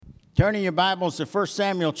Turning your Bibles to 1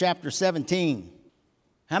 Samuel chapter 17.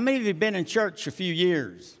 How many of you have been in church a few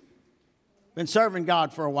years? Been serving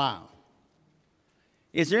God for a while?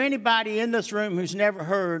 Is there anybody in this room who's never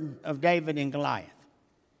heard of David and Goliath?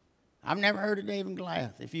 I've never heard of David and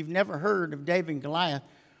Goliath. If you've never heard of David and Goliath,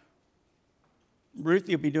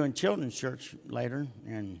 Ruthie will be doing children's church later.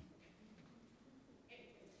 And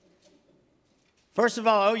first of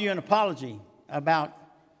all, I owe you an apology about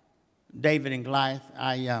David and Goliath.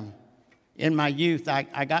 In my youth,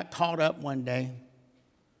 I got caught up one day.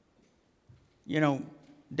 You know,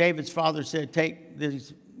 David's father said, take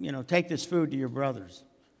this food to your brothers.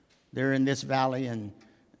 They're in this valley, and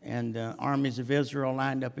the armies of Israel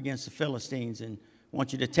lined up against the Philistines, and I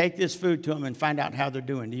want you to take this food to them and find out how they're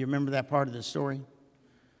doing. Do you remember that part of the story?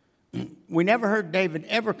 We never heard David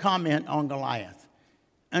ever comment on Goliath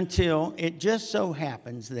until it just so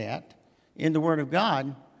happens that in the Word of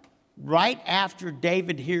God, right after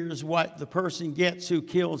David hears what the person gets who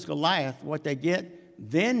kills Goliath, what they get,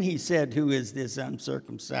 then he said, who is this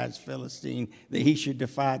uncircumcised Philistine that he should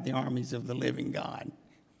defy the armies of the living God?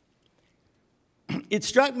 It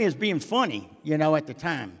struck me as being funny, at the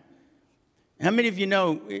time. How many of you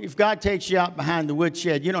know if God takes you out behind the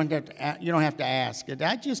woodshed, you don't have to ask, did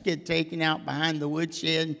I just get taken out behind the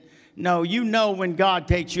woodshed? No, you know when God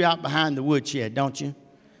takes you out behind the woodshed, don't you?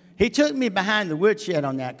 He took me behind the woodshed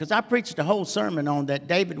on that because I preached a whole sermon on that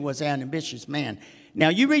David was an ambitious man. Now,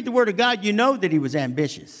 you read the Word of God, you know that he was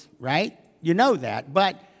ambitious, right? You know that.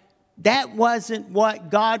 But that wasn't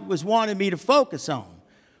what God was wanting me to focus on.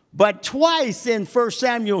 But twice in 1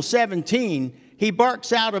 Samuel 17, he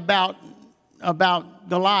barks out about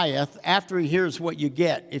Goliath after he hears what you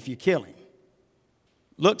get if you kill him.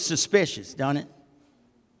 Looks suspicious, don't it?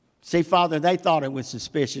 See, Father, they thought it was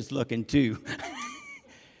suspicious looking too.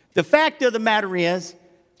 The fact of the matter is,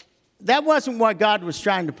 that wasn't what God was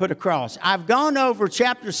trying to put across. I've gone over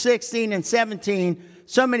chapter 16 and 17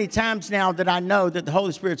 so many times now that I know that the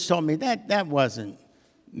Holy Spirit's told me that wasn't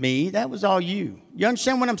me. That was all you. You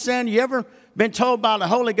understand what I'm saying? You ever been told by the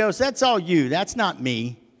Holy Ghost, that's all you. That's not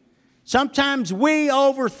me. Sometimes we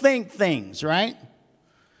overthink things, right?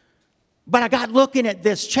 But I got looking at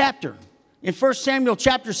this chapter. In 1 Samuel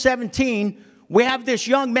chapter 17, we have this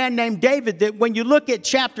young man named David that when you look at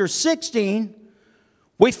chapter 16,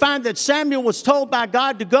 we find that Samuel was told by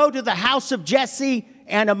God to go to the house of Jesse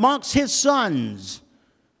and amongst his sons,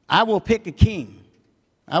 I will pick a king.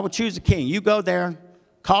 I will choose a king. You go there,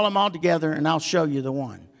 call them all together, and I'll show you the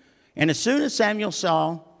one. And as soon as Samuel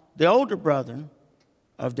saw the older brother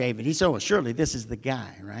of David, he said, well, surely this is the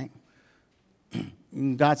guy, right?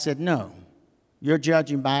 And God said, no. You're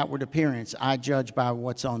judging by outward appearance. I judge by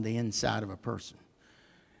what's on the inside of a person.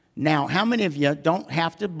 Now, how many of you don't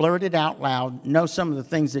have to blurt it out loud, know some of the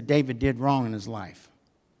things that David did wrong in his life?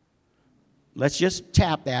 Let's just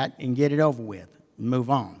tap that and get it over with and move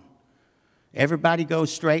on. Everybody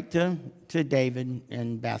goes straight to David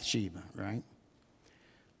and Bathsheba, right?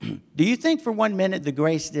 Do you think for 1 minute the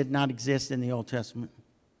grace did not exist in the Old Testament?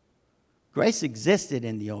 Grace existed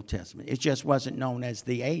in the Old Testament. It just wasn't known as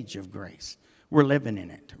the age of grace. We're living in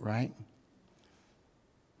it, right?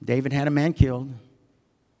 David had a man killed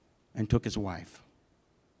and took his wife.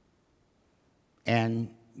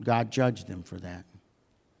 And God judged them for that.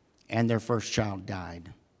 And their first child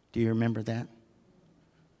died. Do you remember that?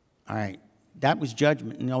 All right. That was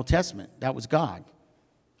judgment in the Old Testament. That was God.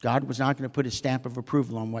 God was not going to put his stamp of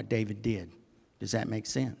approval on what David did. Does that make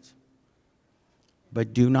sense?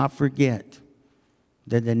 But do not forget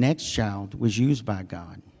that the next child was used by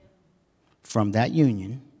God from that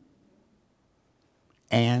union,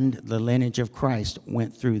 and the lineage of Christ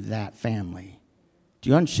went through that family. Do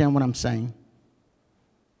you understand what I'm saying?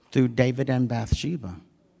 Through David and Bathsheba.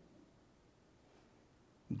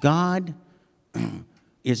 God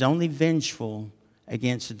is only vengeful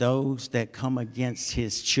against those that come against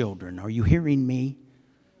his children. Are you hearing me?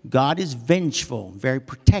 God is vengeful, very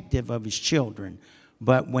protective of his children.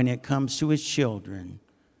 But when it comes to his children,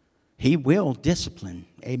 he will discipline.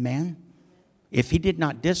 Amen? If he did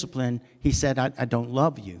not discipline, he said, I don't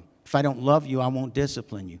love you. If I don't love you, I won't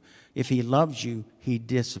discipline you. If he loves you, he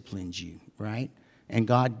disciplines you, right? And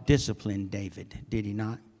God disciplined David, did he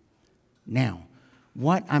not? Now,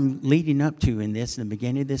 what I'm leading up to in the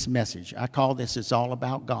beginning of this message, I call this, it's all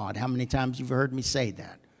about God. How many times you've heard me say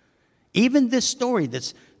that? Even this story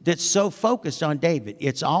that's so focused on David,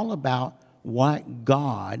 it's all about what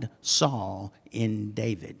God saw in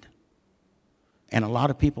David. And a lot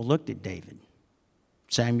of people looked at David.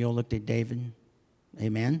 Samuel looked at David.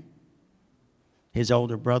 Amen. His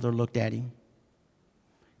older brother looked at him.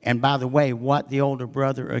 And by the way, what the older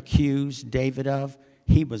brother accused David of,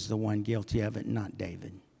 he was the one guilty of it, not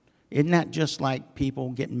David. Isn't that just like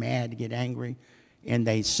people get mad, get angry, and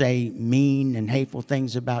they say mean and hateful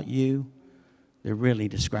things about you? They're really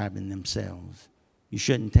describing themselves. You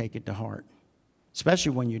shouldn't take it to heart,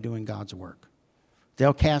 especially when you're doing God's work.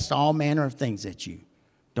 They'll cast all manner of things at you.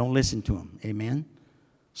 Don't listen to them. Amen?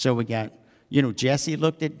 So we got, Jesse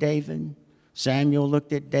looked at David. Samuel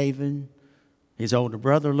looked at David. His older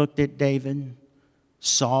brother looked at David.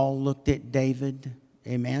 Saul looked at David.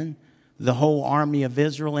 Amen? The whole army of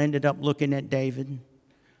Israel ended up looking at David.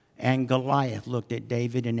 And Goliath looked at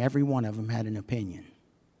David, and every one of them had an opinion.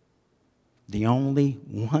 The only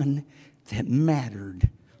one that mattered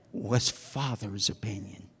was Father's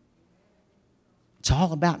opinion. It's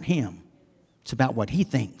all about him. It's about what he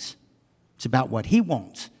thinks. It's about what he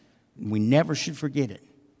wants. We never should forget it.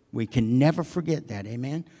 We can never forget that.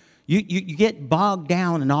 Amen? You get bogged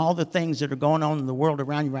down in all the things that are going on in the world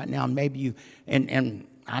around you right now. And maybe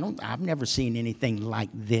I've never seen anything like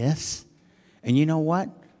this. And you know what?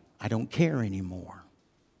 I don't care anymore.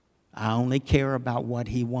 I only care about what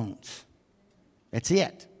he wants. That's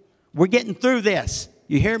it. We're getting through this.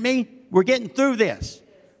 You hear me? We're getting through this.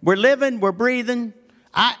 We're living, we're breathing.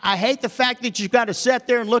 I hate the fact that you've got to sit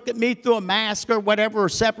there and look at me through a mask or whatever, or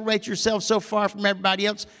separate yourself so far from everybody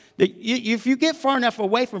else. That if you get far enough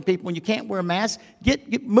away from people and you can't wear a mask,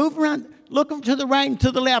 move around, look to the right and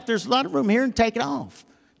to the left. There's a lot of room here, and take it off.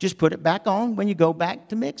 Just put it back on when you go back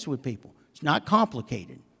to mix with people. It's not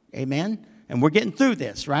complicated. Amen? And we're getting through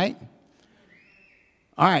this, right?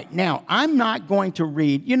 All right, now, I'm not going to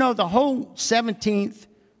read, the whole 17th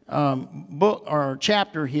book or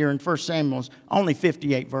chapter here in 1 Samuel is only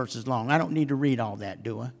 58 verses long. I don't need to read all that,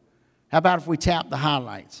 do I? How about if we tap the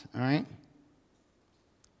highlights, all right?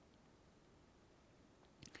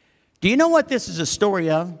 Do you know what this is a story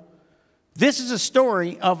of? This is a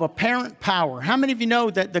story of apparent power. How many of you know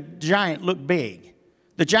that the giant looked big?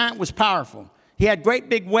 The giant was powerful. He had great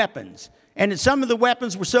big weapons. And some of the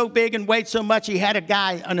weapons were so big and weighed so much, he had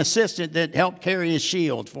an assistant that helped carry his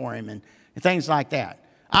shield for him and things like that.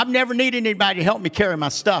 I've never needed anybody to help me carry my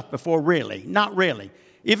stuff before, really. Not really.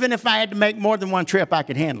 Even if I had to make more than one trip, I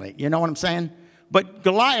could handle it. You know what I'm saying? But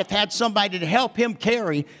Goliath had somebody to help him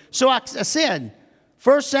carry. So I said,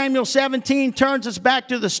 1 Samuel 17 turns us back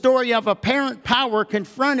to the story of apparent power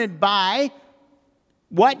confronted by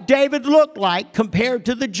what David looked like compared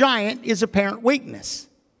to the giant is apparent weakness.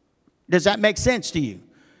 Does that make sense to you?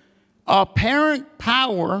 Apparent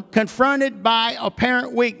power confronted by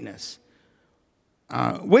apparent weakness.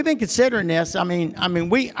 We've been considering this. I've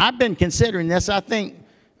been considering this, I think,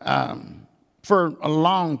 for a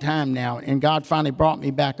long time now, and God finally brought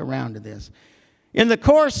me back around to this. In the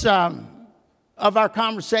course of our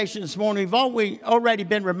conversation this morning, we've already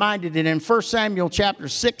been reminded that in 1 Samuel chapter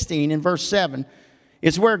 16 and verse 7,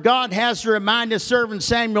 it's where God has to remind his servant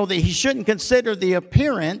Samuel that he shouldn't consider the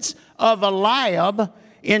appearance of Eliab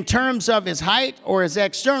in terms of his height or his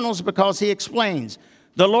externals, because he explains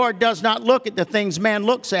the Lord does not look at the things man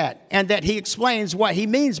looks at, and that he explains what he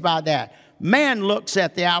means by that. Man looks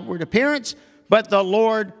at the outward appearance, but the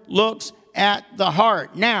Lord looks at the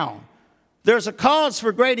heart. Now, there's a cause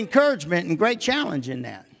for great encouragement and great challenge in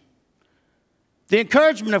that. The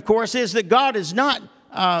encouragement, of course, is that God is not,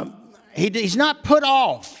 he's not put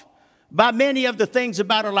off by many of the things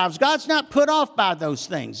about our lives. God's not put off by those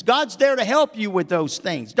things. God's there to help you with those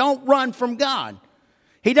things. Don't run from God.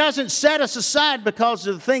 He doesn't set us aside because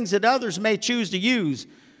of the things that others may choose to use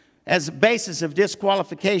as a basis of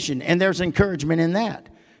disqualification, and there's encouragement in that.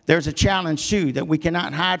 There's a challenge, too, that we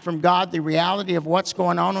cannot hide from God the reality of what's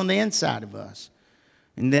going on the inside of us,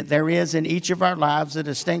 and that there is in each of our lives a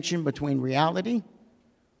distinction between reality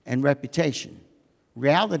and reputation.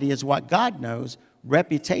 Reality is what God knows.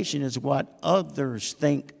 Reputation is what others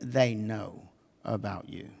think they know about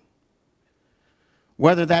you.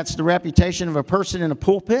 Whether that's the reputation of a person in a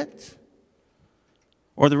pulpit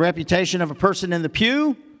or the reputation of a person in the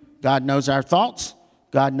pew, God knows our thoughts.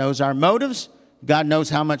 God knows our motives. God knows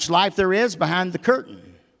how much life there is behind the curtain.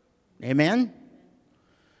 Amen?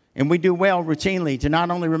 And we do well routinely to not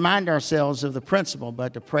only remind ourselves of the principle,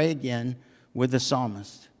 but to pray again with the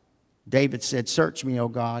psalmist. David said, "Search me, O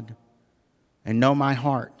God, and know my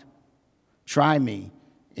heart. Try me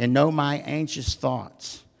and know my anxious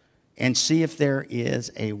thoughts, and see if there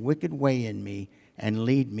is a wicked way in me, and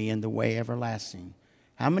lead me in the way everlasting."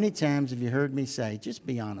 How many times have you heard me say, just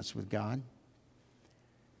be honest with God?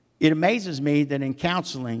 It amazes me that in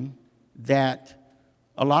counseling that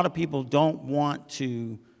a lot of people don't want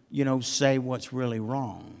to, say what's really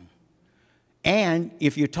wrong. And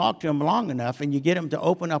if you talk to them long enough and you get them to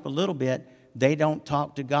open up a little bit, they don't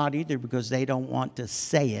talk to God either because they don't want to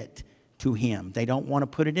say it to him. They don't want to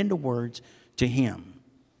put it into words to him.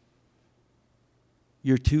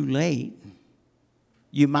 You're too late.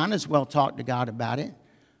 You might as well talk to God about it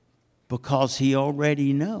because he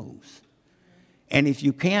already knows. And if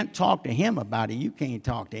you can't talk to him about it, you can't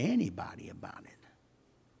talk to anybody about it.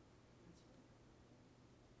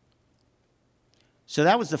 So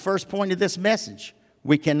that was the first point of this message.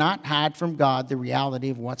 We cannot hide from God the reality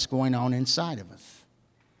of what's going on inside of us.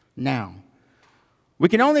 Now, we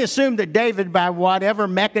can only assume that David, by whatever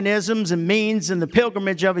mechanisms and means in the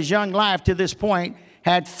pilgrimage of his young life to this point,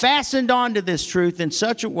 had fastened onto this truth in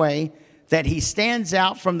such a way that he stands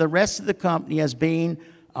out from the rest of the company as being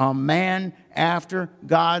a man after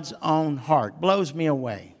God's own heart. Blows me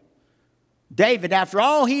away. David, after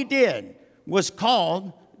all he did, was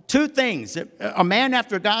called two things. A man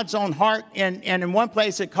after God's own heart, and in one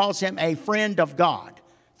place it calls him a friend of God.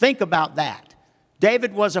 Think about that.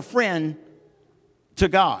 David was a friend to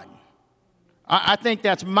God. I think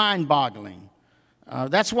that's mind-boggling.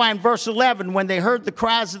 That's why in verse 11, when they heard the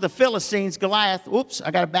cries of the Philistines, Goliath,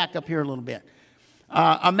 I got to back up here a little bit.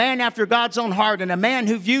 A man after God's own heart, and a man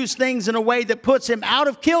who views things in a way that puts him out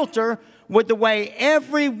of kilter with the way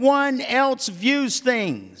everyone else views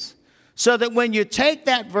things. So that when you take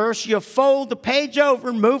that verse, you fold the page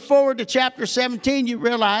over, move forward to chapter 17, you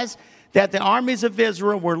realize that the armies of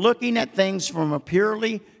Israel were looking at things from a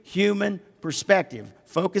purely human perspective.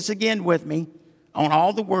 Focus again with me on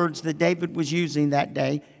all the words that David was using that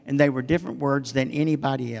day, and they were different words than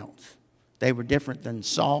anybody else. They were different than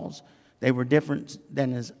Saul's. They were different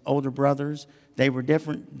than his older brothers. They were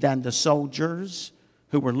different than the soldiers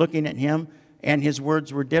who were looking at him. And his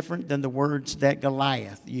words were different than the words that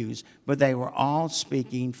Goliath used. But they were all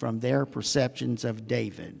speaking from their perceptions of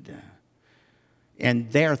David.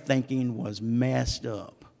 And their thinking was messed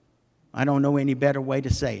up. I don't know any better way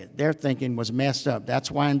to say it. Their thinking was messed up.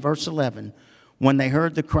 That's why in verse 11, when they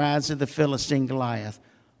heard the cries of the Philistine Goliath,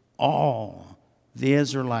 all the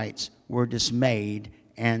Israelites were dismayed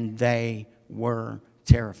and they were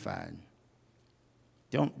terrified.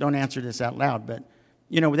 Don't answer this out loud, but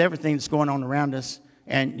with everything that's going on around us,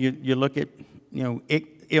 and you look at,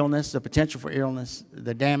 illness, the potential for illness,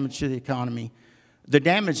 the damage to the economy, the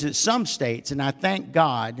damage that some states, and I thank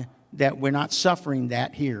God that we're not suffering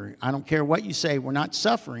that here. I don't care what you say, we're not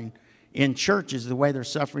suffering in churches the way they're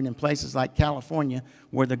suffering in places like California,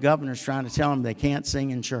 where the governor's trying to tell them they can't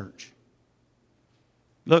sing in church.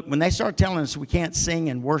 Look, when they start telling us we can't sing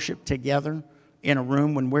and worship together in a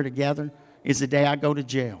room when we're together, is the day I go to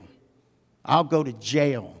jail. I'll go to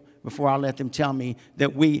jail before I let them tell me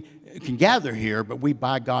that we can gather here, but we,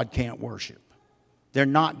 by God, can't worship. They're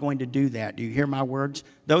not going to do that. Do you hear my words?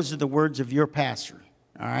 Those are the words of your pastor,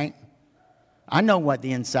 all right? I know what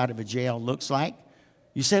the inside of a jail looks like.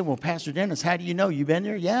 You say, well, Pastor Dennis, how do you know? You been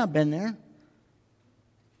there? Yeah, I've been there.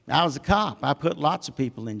 I was a cop. I put lots of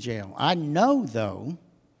people in jail. I know, though,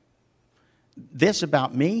 this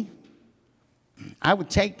about me. I would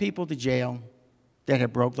take people to jail that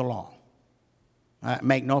had broke the law. I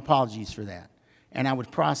make no apologies for that. And I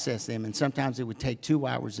would process them, and sometimes it would take 2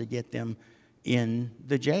 hours to get them in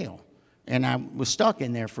the jail. And I was stuck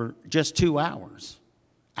in there for just 2 hours.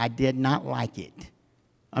 I did not like it.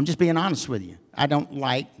 I'm just being honest with you. I don't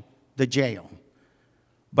like the jail.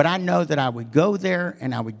 But I know that I would go there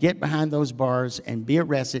and I would get behind those bars and be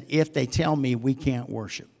arrested if they tell me we can't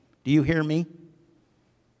worship. Do you hear me?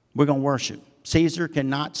 We're going to worship. Caesar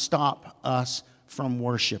cannot stop us from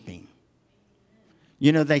worshiping.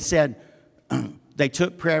 They said they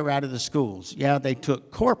took prayer out of the schools. Yeah, they took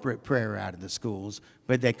corporate prayer out of the schools,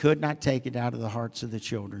 but they could not take it out of the hearts of the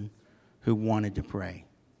children who wanted to pray.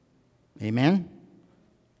 Amen?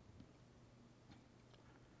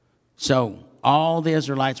 So all the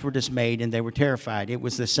Israelites were dismayed and they were terrified. It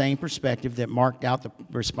was the same perspective that marked out the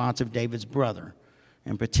response of David's brother,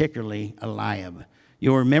 and particularly Eliab.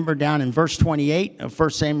 You'll remember down in verse 28 of 1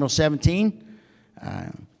 Samuel 17,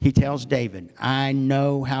 he tells David, I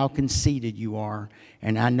know how conceited you are,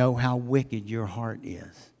 and I know how wicked your heart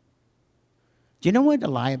is. Do you know what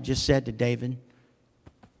Eliab just said to David?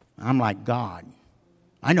 I'm like God.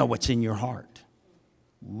 I know what's in your heart.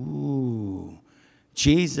 Ooh.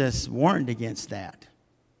 Jesus warned against that.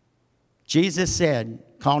 Jesus said,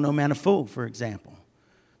 call no man a fool, for example.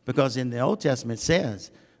 Because in the Old Testament it says,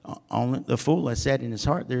 only the fool has said in his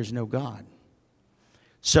heart, there is no God.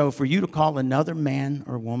 So for you to call another man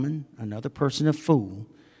or woman, another person a fool,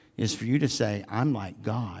 is for you to say, I'm like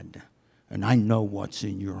God, and I know what's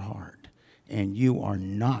in your heart, and you are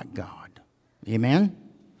not God. Amen?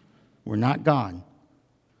 We're not God.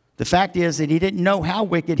 The fact is that he didn't know how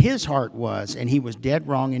wicked his heart was, and he was dead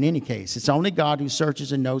wrong in any case. It's only God who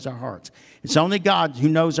searches and knows our hearts. It's only God who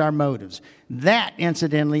knows our motives. That,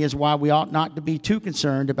 incidentally, is why we ought not to be too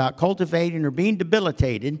concerned about cultivating or being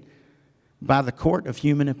debilitated by the court of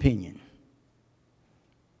human opinion.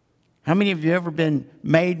 How many of you have ever been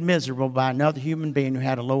made miserable by another human being who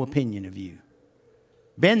had a low opinion of you?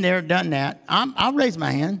 Been there, done that. I'll raise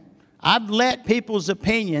my hand. I've let people's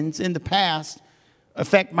opinions in the past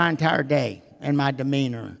affect my entire day and my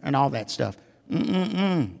demeanor and all that stuff.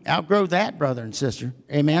 Outgrow that, brother and sister.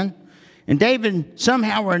 Amen? And David,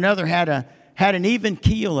 somehow or another, had an even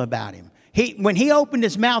keel about him. When he opened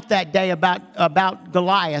his mouth that day about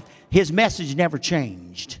Goliath, his message never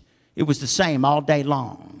changed. It was the same all day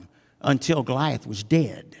long until Goliath was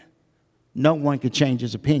dead. No one could change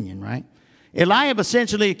his opinion, right? Eliab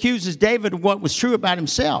essentially accuses David of what was true about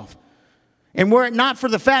himself. And were it not for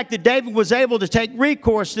the fact that David was able to take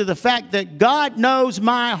recourse to the fact that God knows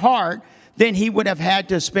my heart, then he would have had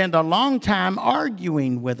to spend a long time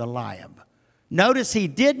arguing with Eliab. Notice he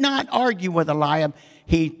did not argue with Eliab.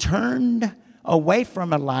 He turned away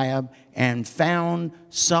from Eliab and found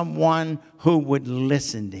someone who would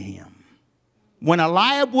listen to him. When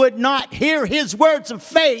Eliab would not hear his words of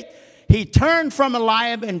faith, he turned from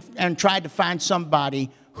Eliab and tried to find somebody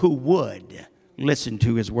who would listen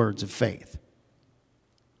to his words of faith.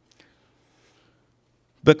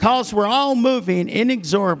 Because we're all moving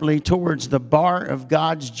inexorably towards the bar of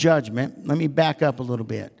God's judgment, let me back up a little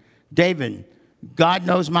bit. David, God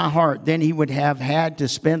knows my heart. Then he would have had to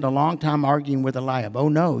spend a long time arguing with Eliab. Oh,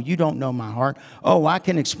 no, you don't know my heart. Oh, I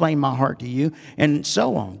can explain my heart to you, and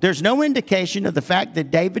so on. There's no indication of the fact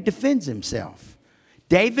that David defends himself.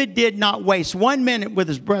 David did not waste 1 minute with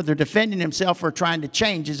his brother defending himself or trying to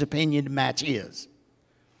change his opinion to match his.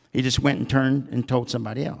 He just went and turned and told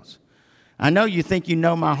somebody else. I know you think you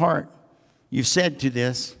know my heart. You've said to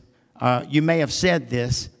this. You may have said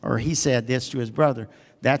this, or he said this to his brother.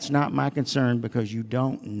 That's not my concern because you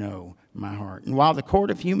don't know my heart. And while the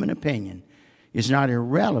court of human opinion is not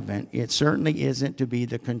irrelevant, it certainly isn't to be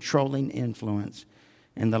the controlling influence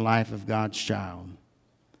in the life of God's child.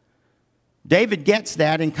 David gets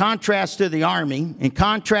that in contrast to the army, in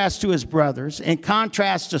contrast to his brothers, in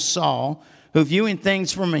contrast to Saul, who, viewing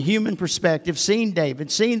things from a human perspective, seeing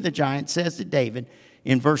the giant, says to David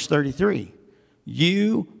in verse 33,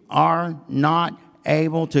 you are not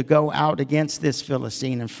able to go out against this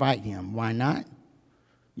Philistine and fight him. Why not?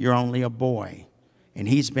 You're only a boy. And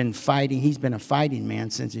he's been a fighting man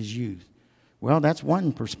since his youth. Well, that's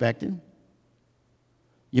one perspective.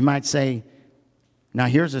 You might say, now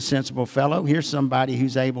here's a sensible fellow. Here's somebody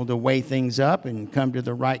who's able to weigh things up and come to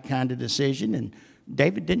the right kind of decision. And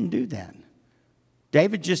David didn't do that.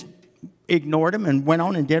 David just ignored him and went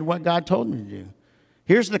on and did what God told him to do.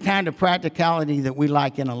 Here's the kind of practicality that we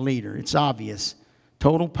like in a leader. It's obvious.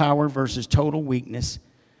 Total power versus total weakness.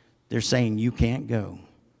 They're saying you can't go.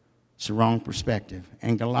 It's the wrong perspective.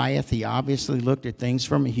 And Goliath, he obviously looked at things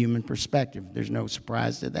from a human perspective. There's no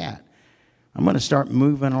surprise to that. I'm going to start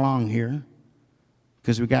moving along here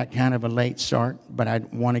because we got kind of a late start, but I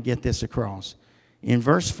want to get this across. In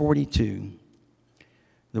verse 42,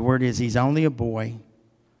 the word is he's only a boy,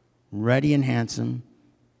 ruddy and handsome.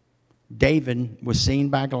 David was seen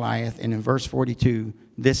by Goliath, and in verse 42,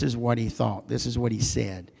 this is what he thought. This is what he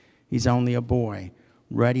said. He's only a boy,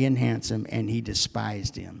 ruddy and handsome, and he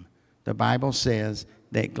despised him. The Bible says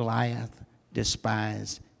that Goliath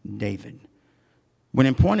despised David. When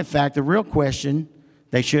in point of fact, the real question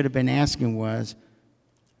they should have been asking was,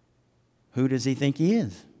 who does he think he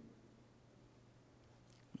is?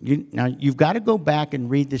 Now, you've got to go back and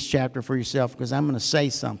read this chapter for yourself because I'm going to say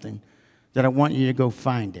something that I want you to go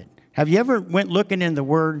find it. Have you ever went looking in the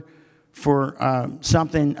Word for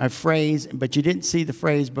something, a phrase, but you didn't see the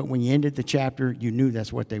phrase, but when you ended the chapter, you knew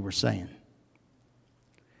that's what they were saying?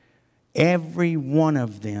 Every one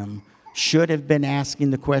of them should have been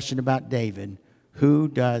asking the question about David, who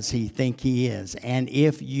does he think he is? And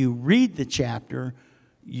if you read the chapter,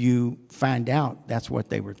 you find out that's what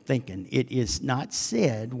they were thinking. It is not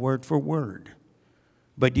said word for word.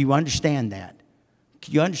 But do you understand that?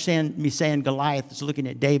 You understand me saying Goliath is looking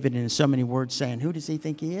at David and in so many words saying, who does he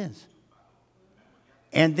think he is?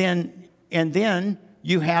 And then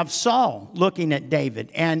you have Saul looking at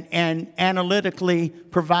David and analytically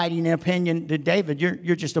providing an opinion to David.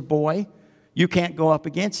 You're just a boy. You can't go up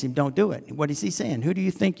against him. Don't do it. What is he saying? Who do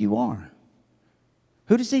you think you are?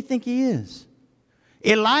 Who does he think he is?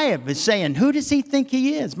 Eliab is saying, who does he think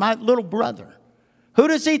he is? My little brother. Who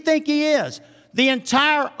does he think he is? The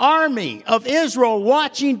entire army of Israel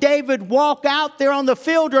watching David walk out there on the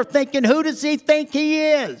field are thinking, who does he think he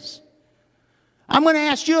is? I'm going to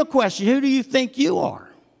ask you a question. Who do you think you are?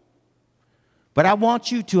 But I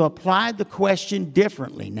want you to apply the question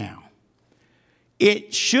differently now.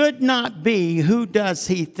 It should not be who does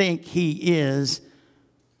he think he is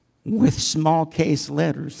with small case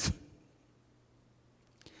letters.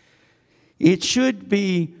 It should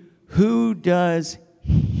be who does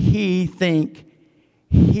he think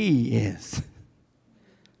he is.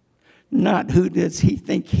 Not who does he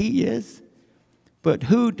think he is, but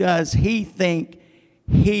who does he think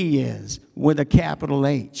he is with a capital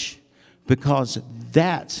H. Because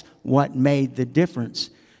that's what made the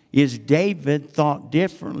difference. Is David thought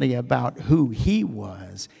differently about who he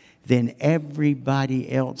was than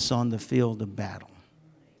everybody else on the field of battle.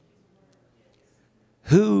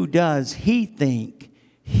 Who does he think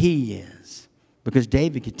he is? Because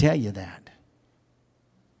David could tell you that.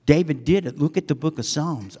 David did it. Look at the book of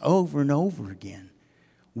Psalms over and over again.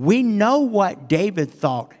 We know what David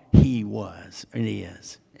thought he was and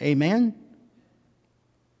is. Amen?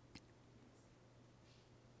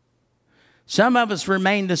 Some of us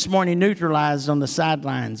remain this morning neutralized on the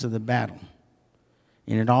sidelines of the battle.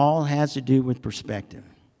 And it all has to do with perspective.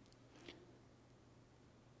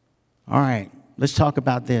 All right, let's talk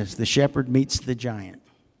about this. The shepherd meets the giant.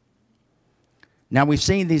 Now, we've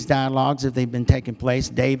seen these dialogues as they've been taking place.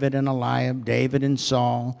 David and Eliab, David and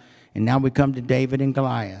Saul. And now we come to David and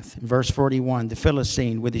Goliath. In verse 41, the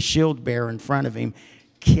Philistine with his shield bearer in front of him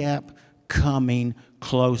kept coming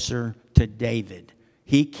closer to David.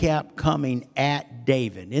 He kept coming at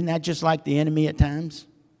David. Isn't that just like the enemy at times?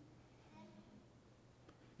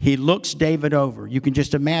 He looks David over. You can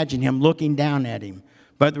just imagine him looking down at him.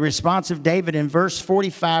 But the response of David in verse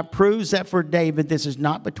 45 proves that for David, this is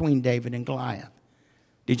not between David and Goliath.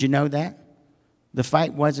 Did you know that? The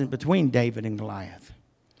fight wasn't between David and Goliath.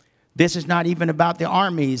 This is not even about the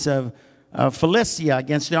armies of Philistia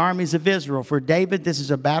against the armies of Israel. For David, this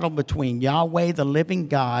is a battle between Yahweh, the living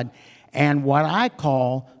God, and what I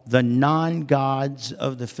call the non-gods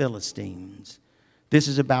of the Philistines. This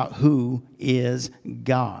is about who is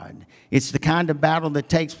God. It's the kind of battle that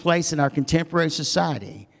takes place in our contemporary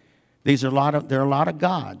society. There are a lot of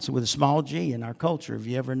gods with a small g in our culture. Have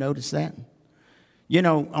you ever noticed that? You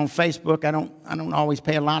know, on Facebook, I don't always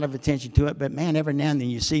pay a lot of attention to it, but man, every now and then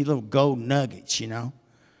you see little gold nuggets, you know.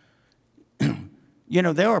 You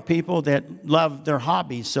know, there are people that love their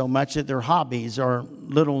hobbies so much that their hobbies are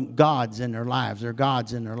little gods in their lives. They're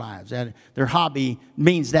gods in their lives. Their hobby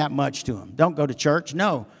means that much to them. Don't go to church.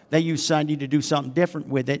 No, they use Sunday to do something different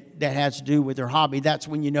with it that has to do with their hobby. That's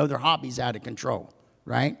when you know their hobby's out of control,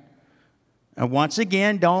 right? And once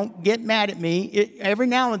again, don't get mad at me. Every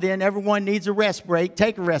now and then, everyone needs a rest break.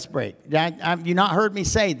 Take a rest break. You've not heard me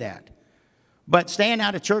say that. But staying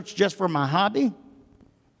out of church just for my hobby?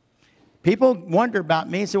 People wonder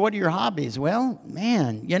about me and say, what are your hobbies? Well,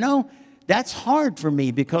 man, you know, that's hard for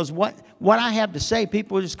me because what I have to say,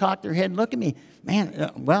 people just cock their head and look at me.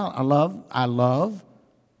 Man, well, I love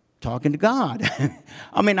talking to God.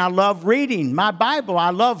 I mean, I love reading my Bible.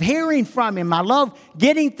 I love hearing from Him. I love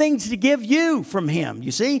getting things to give you from Him.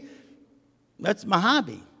 You see, that's my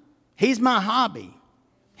hobby. He's my hobby.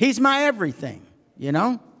 He's my everything, you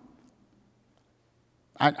know.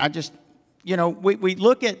 I just... You know, we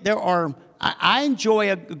look at, I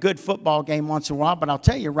enjoy a good football game once in a while, but I'll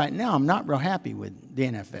tell you right now, I'm not real happy with the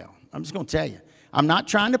NFL. I'm just going to tell you. I'm not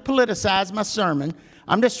trying to politicize my sermon.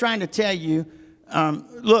 I'm just trying to tell you,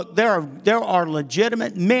 look, there are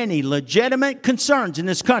many legitimate concerns in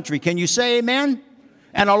this country. Can you say amen?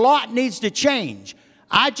 And a lot needs to change.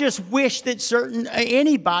 I just wish that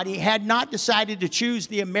anybody had not decided to choose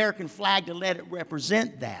the American flag to let it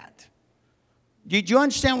represent that. Did you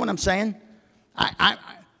understand what I'm saying? I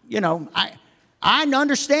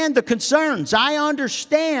understand the concerns. I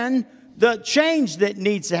understand the change that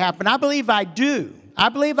needs to happen. I believe I do. I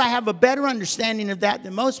believe I have a better understanding of that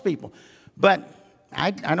than most people. But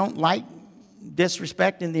I don't like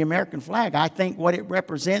disrespecting the American flag. I think what it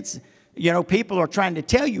represents, you know, people are trying to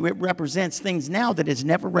tell you it represents things now that it's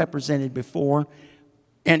never represented before.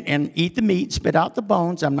 And eat the meat, spit out the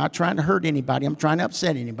bones. I'm not trying to hurt anybody. I'm trying to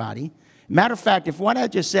upset anybody. Matter of fact, if what I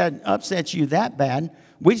just said upsets you that bad,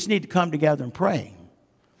 we just need to come together and pray.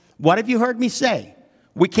 What have you heard me say?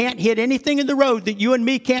 We can't hit anything in the road that you and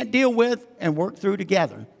me can't deal with and work through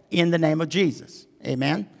together in the name of Jesus.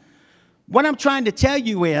 Amen? What I'm trying to tell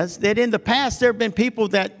you is that in the past there have been people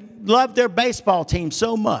that loved their baseball team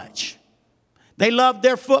so much. They loved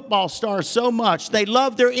their football stars so much. They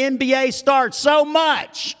loved their NBA stars so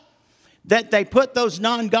much that they put those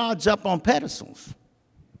non-gods up on pedestals.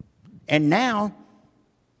 And now,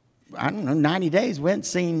 I don't know, 90 days, we haven't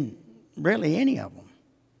seen really any of them.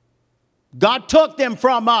 God took them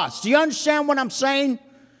from us. Do you understand what I'm saying?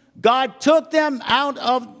 God took them out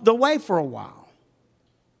of the way for a while.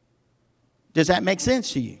 Does that make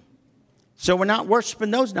sense to you? So we're not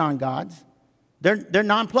worshiping those non-gods. They're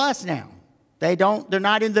non-plus now. They're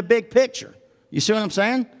not in the big picture. You see what I'm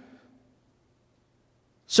saying?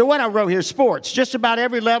 So what I wrote here, sports, just about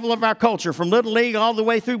every level of our culture, from little league all the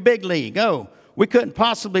way through big league. Oh, we couldn't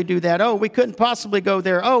possibly do that. Oh, we couldn't possibly go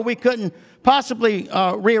there. Oh, we couldn't possibly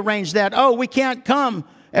rearrange that. Oh, we can't come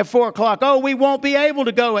at 4 o'clock. Oh, we won't be able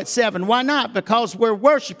to go at 7. Why not? Because we're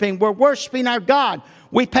worshiping our God.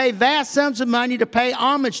 We pay vast sums of money to pay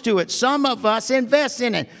homage to it. Some of us invest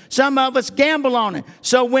in it. Some of us gamble on it.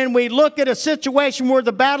 So when we look at a situation where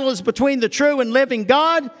the battle is between the true and living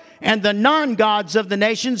God and the non-gods of the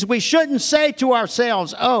nations, we shouldn't say to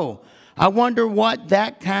ourselves, oh, I wonder what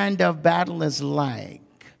that kind of battle is like.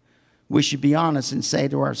 We should be honest and say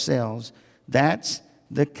to ourselves, that's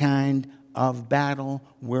the kind of battle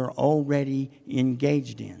we're already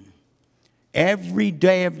engaged in. Every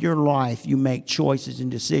day of your life, you make choices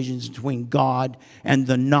and decisions between God and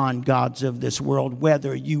the non-gods of this world,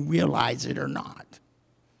 whether you realize it or not.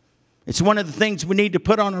 It's one of the things we need to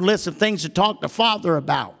put on our list of things to talk to Father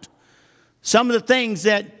about. Some of the things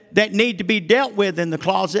that need to be dealt with in the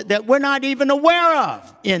closet that we're not even aware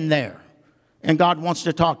of in there. And God wants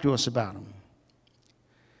to talk to us about them.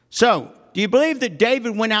 So, do you believe that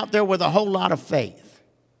David went out there with a whole lot of faith?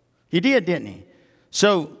 He did, didn't he?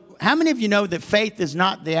 So, how many of you know that faith is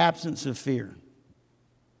not the absence of fear?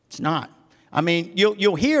 It's not. I mean,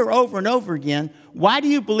 you'll hear over and over again, why do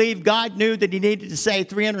you believe God knew that he needed to say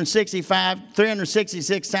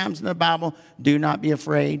 366 times in the Bible, do not be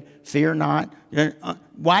afraid, fear not?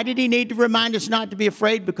 Why did he need to remind us not to be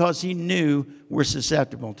afraid? Because he knew we're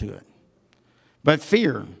susceptible to it. But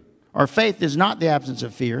fear, or faith, is not the absence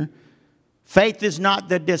of fear. Faith is not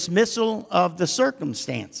the dismissal of the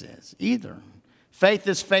circumstances either. Faith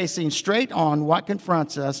is facing straight on what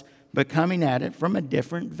confronts us, but coming at it from a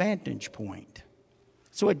different vantage point.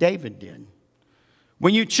 That's what David did.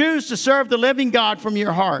 When you choose to serve the living God from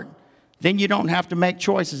your heart, then you don't have to make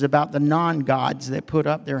choices about the non-gods that put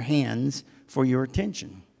up their hands for your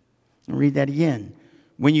attention. I'll read that again.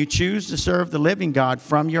 When you choose to serve the living God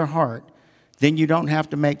from your heart, then you don't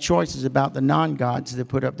have to make choices about the non-gods that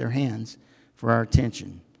put up their hands for our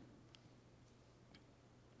attention.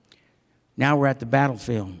 Now we're at the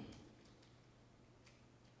battlefield.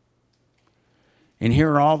 And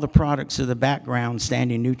here are all the products of the background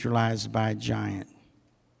standing neutralized by a giant.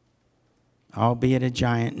 Albeit a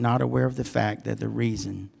giant not aware of the fact that the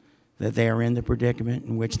reason that they are in the predicament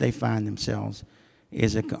in which they find themselves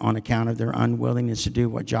is on account of their unwillingness to do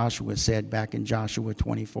what Joshua said back in Joshua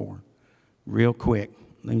 24. Real quick,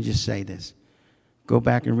 let me just say this. Go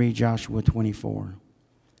back and read Joshua 24.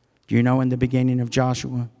 Do you know in the beginning of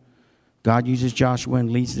Joshua, God uses Joshua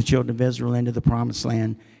and leads the children of Israel into the promised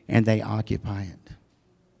land, and they occupy it.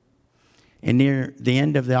 And near the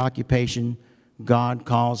end of the occupation, God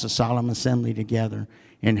calls a solemn assembly together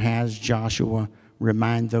and has Joshua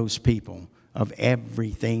remind those people of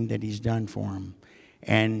everything that he's done for them.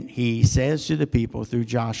 And he says to the people through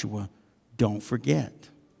Joshua, don't forget.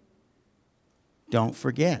 Don't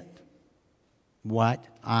forget what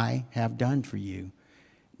I have done for you.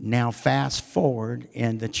 Now fast forward,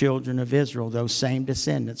 and the children of Israel, those same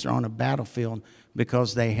descendants, are on a battlefield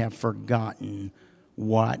because they have forgotten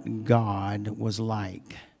what God was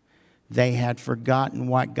like. They had forgotten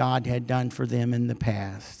what God had done for them in the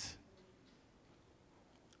past.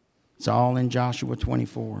 It's all in Joshua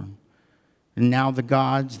 24. And now the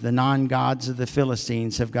gods, the non-gods of the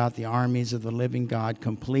Philistines, have got the armies of the living God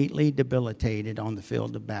completely debilitated on the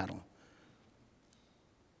field of battle.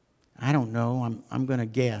 I don't know. I'm going to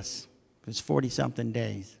guess. It's 40-something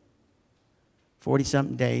days.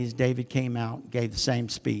 40-something days, David came out, gave the same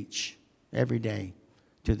speech every day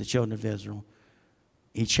to the children of Israel.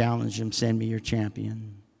 He challenged them, send me your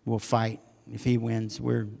champion. We'll fight. If he wins,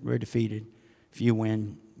 we're defeated. If you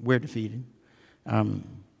win, we're defeated. And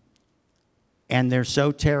they're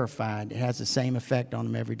so terrified, it has the same effect on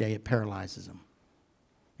them every day. It paralyzes them.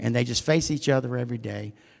 And they just face each other every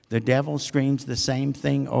day. The devil screams the same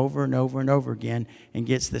thing over and over and over again and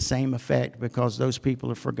gets the same effect because those people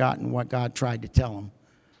have forgotten what God tried to tell them,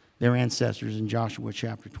 their ancestors, in Joshua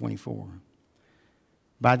chapter 24.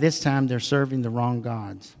 By this time, they're serving the wrong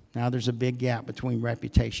gods. Now there's a big gap between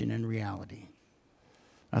reputation and reality.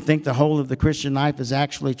 I think the whole of the Christian life is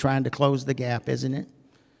actually trying to close the gap, isn't it?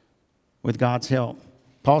 With God's help.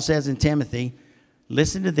 Paul says in Timothy,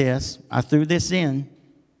 listen to this. I threw this in.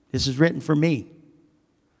 This is written for me.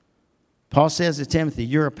 Paul says to Timothy,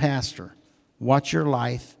 you're a pastor. Watch your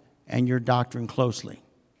life and your doctrine closely.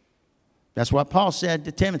 That's what Paul said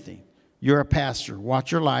to Timothy. You're a pastor.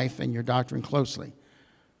 Watch your life and your doctrine closely.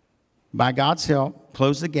 By God's help,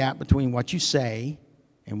 close the gap between what you say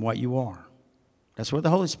and what you are. That's what the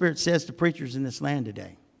Holy Spirit says to preachers in this land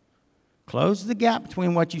today. Close the gap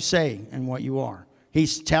between what you say and what you are.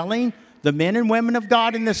 He's telling the men and women of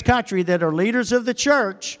God in this country that are leaders of the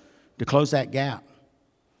church to close that gap.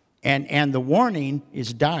 And the warning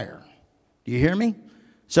is dire. Do you hear me?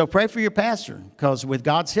 So pray for your pastor, because with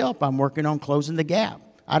God's help, I'm working on closing the gap.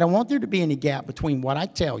 I don't want there to be any gap between what I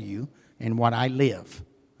tell you and what I live.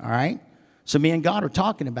 All right? So me and God are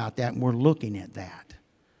talking about that, and we're looking at that.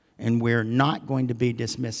 And we're not going to be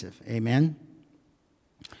dismissive. Amen?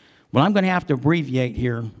 Well, I'm going to have to abbreviate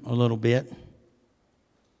here a little bit.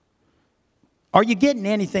 Are you getting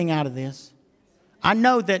anything out of this? I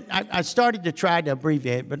know that I started to try to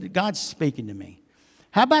abbreviate, but God's speaking to me.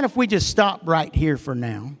 How about if we just stop right here for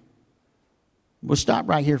now? We'll stop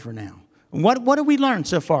right here for now. What have we learned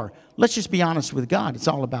so far? Let's just be honest with God. It's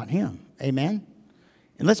all about Him. Amen?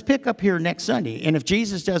 And let's pick up here next Sunday. And if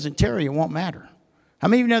Jesus doesn't tarry, it won't matter. How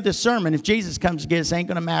many of you know this sermon, if Jesus comes to get us, ain't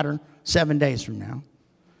going to matter 7 days from now.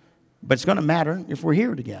 But it's going to matter if we're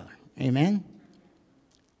here together. Amen?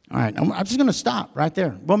 All right, I'm just going to stop right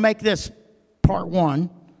there. We'll make this part 1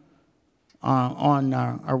 on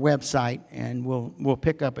our website, and we'll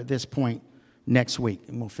pick up at this point next week,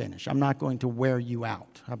 and we'll finish. I'm not going to wear you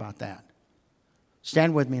out. How about that?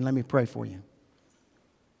 Stand with me and let me pray for you.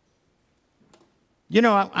 You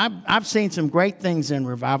know, I've seen some great things in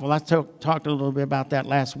revival. I talked a little bit about that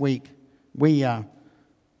last week. We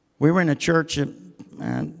were in a church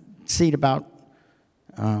that seat about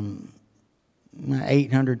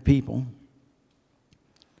 800 people.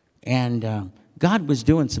 And God was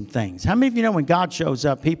doing some things. How many of you know when God shows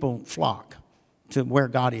up, people flock to where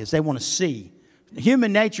God is? They want to see.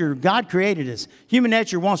 Human nature, God created us. Human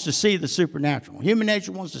nature wants to see the supernatural. Human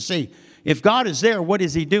nature wants to see. If God is there, what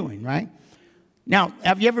is He doing, right? Now,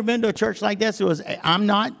 have you ever been to a church like this? I'm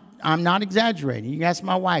not exaggerating. You can ask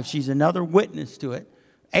my wife. She's another witness to it.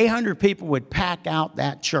 800 people would pack out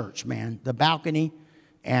that church, man. The balcony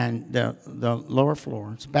and the lower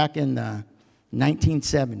floor. It's back in the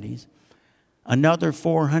 1970s. Another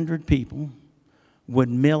 400 people would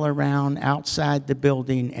mill around outside the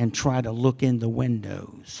building and try to look in the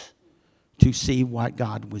windows to see what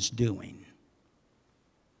God was doing.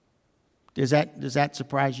 Does that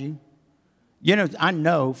surprise you? You know, I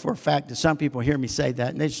know for a fact that some people hear me say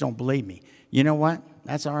that and they just don't believe me. You know what?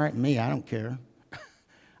 That's all right with me. I don't care.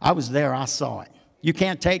 I was there. I saw it. You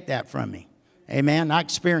can't take that from me. Amen? I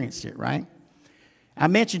experienced it, right? I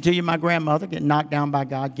mentioned to you my grandmother getting knocked down by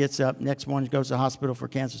God, gets up, next morning goes to the hospital for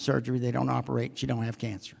cancer surgery. They don't operate. She don't have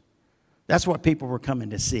cancer. That's what people were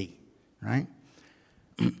coming to see, right?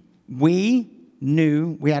 We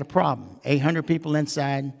knew we had a problem. 800 people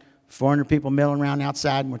inside, 400 people milling around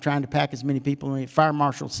outside, and we're trying to pack as many people in. Fire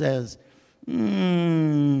marshal says,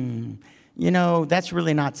 you know, that's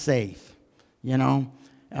really not safe, you know.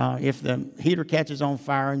 If the heater catches on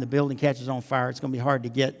fire and the building catches on fire, it's going to be hard to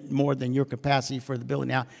get more than your capacity for the building.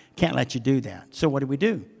 Now, can't let you do that. So what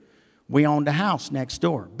do? We owned a house next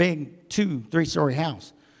door, big 2-3-story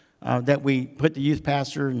house that we put the youth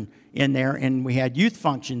pastor in there, and we had youth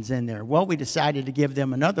functions in there. Well, we decided to give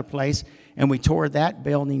them another place, and we tore that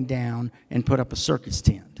building down and put up a circus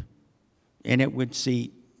tent. And it would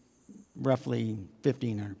seat roughly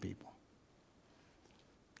 1,500 people.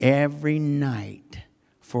 Every night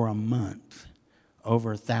for a month,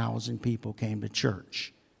 over 1,000 people came to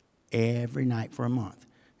church every night for a month.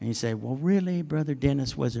 And you say, well, really, Brother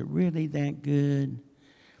Dennis, was it really that good?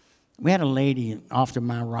 We had a lady off to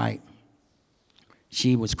my right.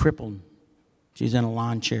 She was crippled. She's in a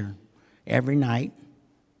lawn chair. Every night,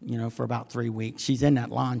 you know, for about 3 weeks, she's in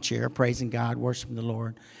that lawn chair, praising God, worshiping the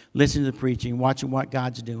Lord, listening to the preaching, watching what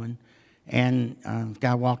God's doing. And a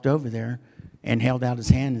guy walked over there and held out his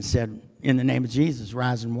hand and said, in the name of Jesus,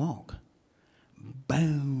 rise and walk.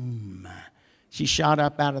 Boom. She shot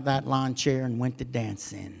up out of that lawn chair and went to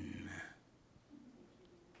dancing.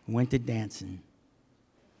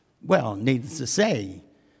 Well, needless to say,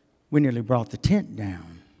 we nearly brought the tent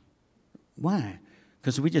down. Why?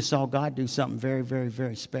 Because we just saw God do something very, very,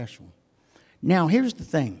 very special. Now, here's the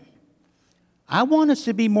thing. I want us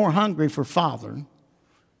to be more hungry for Father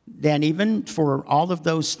than even for all of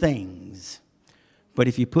those things. But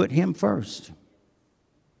if you put Him first,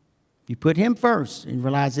 and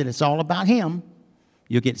realize that it's all about Him,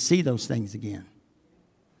 you'll get to see those things again.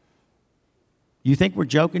 You think we're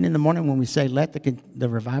joking in the morning when we say, let the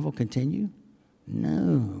revival continue?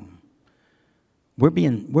 No. We're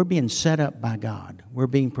being set up by God. We're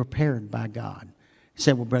being prepared by God. You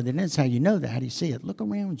say, well, brother, that's how you know that. How do you see it? Look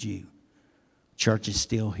around you. Church is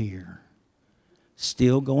still here.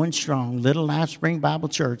 Still going strong. Little Life Spring Bible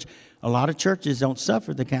Church. A lot of churches don't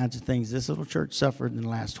suffer the kinds of things this little church suffered in the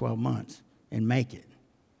last 12 months and make it.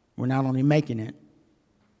 We're not only making it,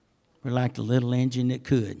 we're like the little engine that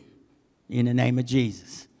could. In the name of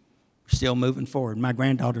Jesus. We're still moving forward. My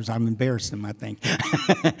granddaughters, I'm embarrassed them, I think.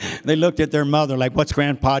 They looked at their mother like, what's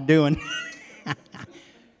Grandpa doing?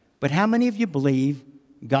 But how many of you believe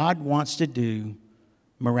God wants to do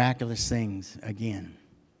miraculous things again?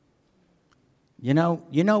 You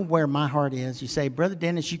know where my heart is? You say, Brother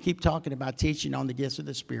Dennis, you keep talking about teaching on the gifts of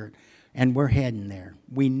the Spirit, and we're heading there.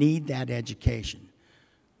 We need that education.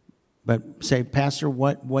 But say, Pastor,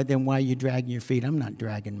 what then why are you dragging your feet? I'm not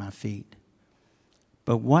dragging my feet.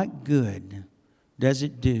 But what good does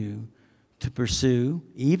it do to pursue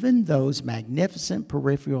even those magnificent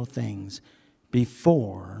peripheral things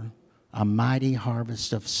before a mighty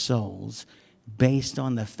harvest of souls based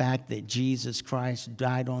on the fact that Jesus Christ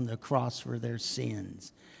died on the cross for their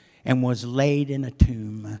sins and was laid in a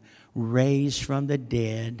tomb, raised from the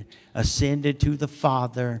dead, ascended to the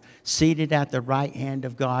Father, seated at the right hand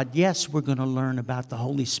of God? Yes, we're going to learn about the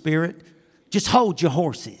Holy Spirit. Just hold your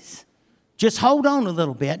horses. Just hold on a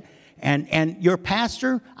little bit. And your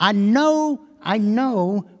pastor, I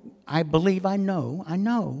believe I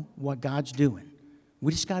know what God's doing.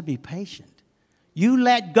 We just got to be patient. You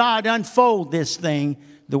let God unfold this thing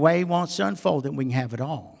the way He wants to unfold it, we can have it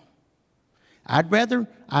all. I'd rather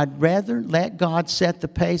let God set the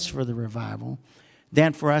pace for the revival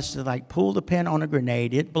than for us to like pull the pin on a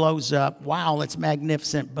grenade. It blows up. Wow, it's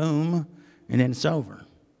magnificent. Boom. And then it's over.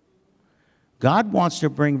 God wants to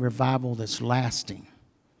bring revival that's lasting.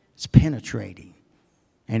 It's penetrating.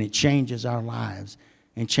 And it changes our lives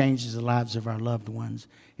and changes the lives of our loved ones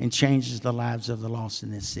and changes the lives of the lost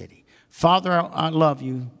in this city. Father, I love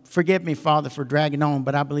you. Forgive me, Father, for dragging on,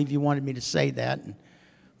 but I believe you wanted me to say that. And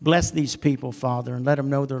bless these people, Father, and let them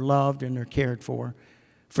know they're loved and they're cared for.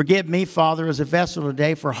 Forgive me, Father, as a vessel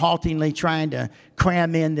today for haltingly trying to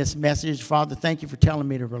cram in this message. Father, thank you for telling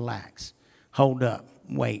me to relax. Hold up.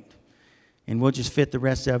 Wait. And we'll just fit the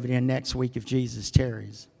rest of it in next week if Jesus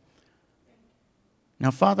tarries.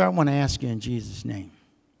 Now, Father, I want to ask you in Jesus' name.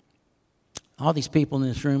 All these people in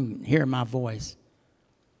this room hear my voice.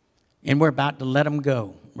 And we're about to let them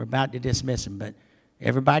go. We're about to dismiss them. But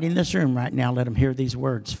everybody in this room right now, let them hear these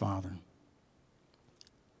words, Father.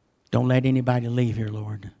 Don't let anybody leave here,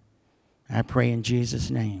 Lord. I pray in Jesus'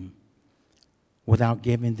 name without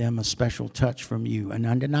giving them a special touch from you, an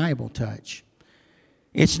undeniable touch.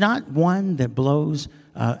 It's not one that blows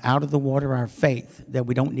out of the water our faith, that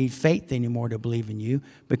we don't need faith anymore to believe in you,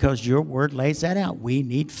 because your word lays that out. We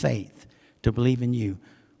need faith to believe in you.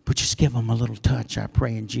 But just give them a little touch, I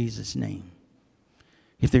pray in Jesus' name.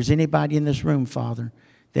 If there's anybody in this room, Father,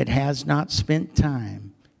 that has not spent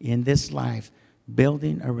time in this life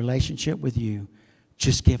building a relationship with you,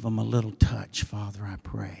 just give them a little touch, Father, I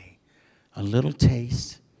pray. A little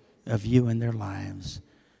taste of you in their lives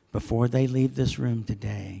before they leave this room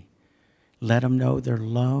today. Let them know they're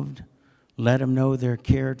loved. Let them know they're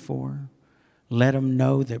cared for. Let them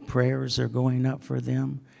know that prayers are going up for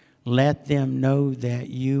them. Let them know that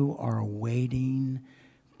you are waiting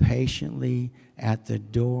patiently at the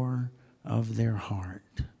door of their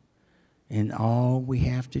heart. And all we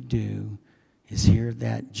have to do is hear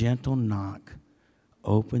that gentle knock,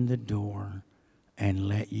 open the door, and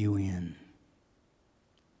let you in.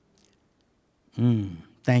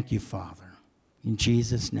 Thank you, Father. In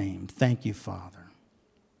Jesus' name, thank you, Father.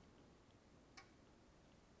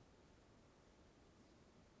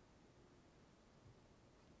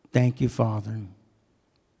 Thank you, Father,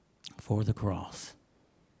 for the cross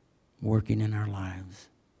working in our lives.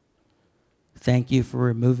 Thank you for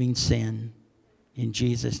removing sin in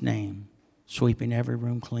Jesus' name, sweeping every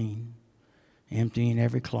room clean, emptying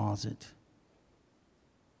every closet.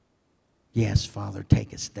 Yes, Father,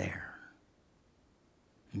 take us there.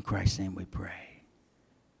 In Christ's name we pray.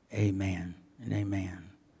 Amen and amen.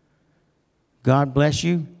 God bless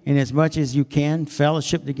you. In as much as you can,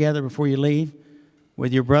 fellowship together before you leave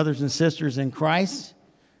with your brothers and sisters in Christ.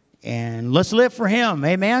 And let's live for Him.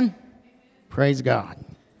 Amen. Praise God.